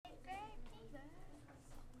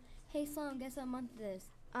Hey Sloan, guess what month it is?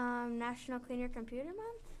 National Clean Your Computer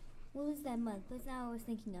Month? What was that month? That's not what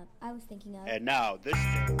I was thinking of. And now this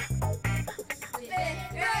Fifth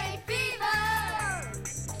grade fever!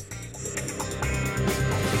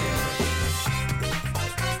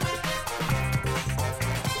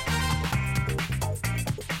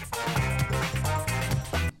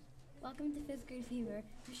 Welcome to Fifth Grade Fever,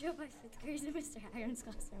 a show by fifth graders in Mr. Hiram's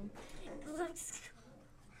classroom.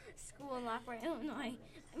 School in Lockport, Illinois.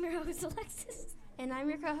 I'm your host, Alexis. And I'm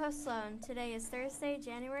your co-host, Sloan. Today is Thursday,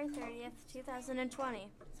 January 30th, 2020.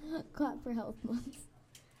 Clap for Health Month.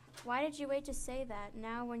 Why did you wait to say that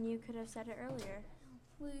now when you could have said it earlier?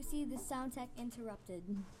 Well, you see, the sound tech interrupted.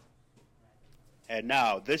 And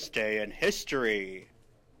now this day in history.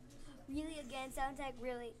 Really, again, sound tech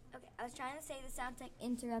really... Okay, I was trying to say the sound tech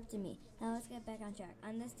interrupted me. Now let's get back on track.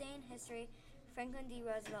 On this day in history, Franklin D.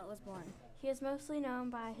 Roosevelt was born. He is mostly known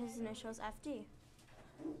by his initials FD.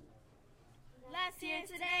 Let's hear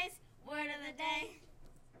today's word of the day.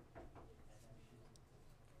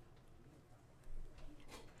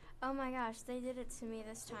 Oh my gosh, they did it to me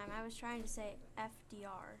this time. I was trying to say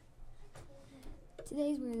FDR.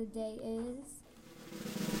 Today's word of the day is...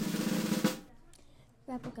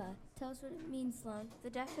 replica. Tell us what it means, Sloan.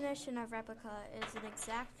 The definition of replica is an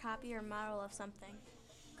exact copy or model of something.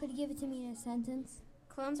 Could you give it to me in a sentence?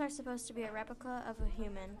 Clones are supposed to be a replica of a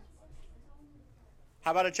human.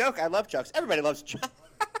 How about a joke? I love jokes. Everybody loves jokes.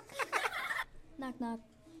 Knock, knock.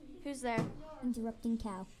 Who's there? Interrupting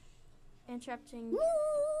cow. Interrupting. Woo!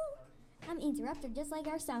 I'm interrupted just like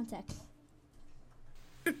our sound tech.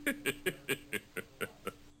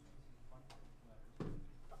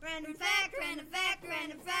 Random fact, random fact,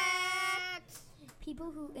 random fact.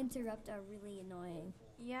 People who interrupt are really annoying.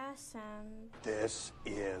 Yes, and This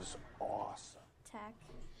is awesome. tech.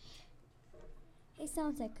 Hey,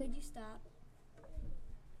 sound tech, could you stop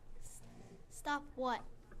Stop what?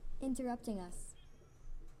 interrupting us?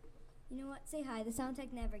 You know what? Say hi. The sound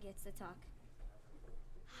tech never gets to talk.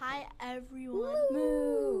 Hi, everyone.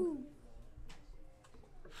 Moo!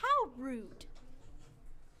 How rude.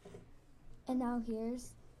 And now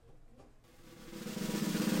here's...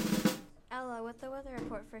 Ella, with the weather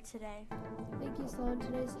report for today. Thank you, Sloan.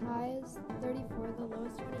 Today's high is 34, the low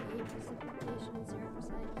is 28, precipitation is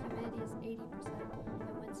 0%, humidity is 80%,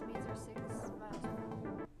 and wind speeds are 6 miles per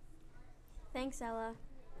hour. Thanks, Ella.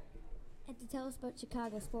 And to tell us about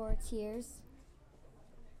Chicago sports, here's...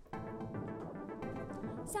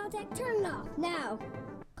 sound tech, turn it off, now!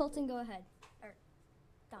 Colton, go ahead. Or,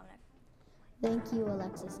 Dominic. Thank you,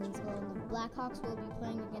 Alexis and Sloan. The Blackhawks will be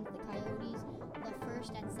playing against the Coyotes. The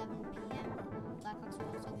first at 7 p.m. Blackhawks will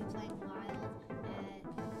also be playing Wild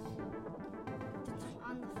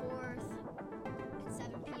on the 4th at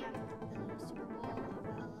 7 p.m. The Super Bowl of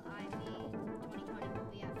LIV 2020 will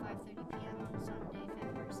be at 5:30 p.m. on Sunday,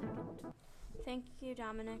 February 2nd. Thank you,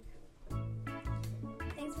 Dominic.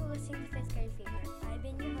 Thanks for listening to Fifth Grade Fever. I've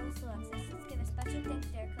been your host, Alexis. Let's give a special thanks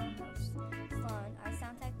to our co-host, Sloan, our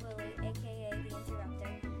sound tech, Lily, a.k.a. The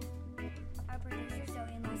Interrupter, our producer,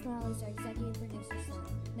 Zoe, and last but not least, our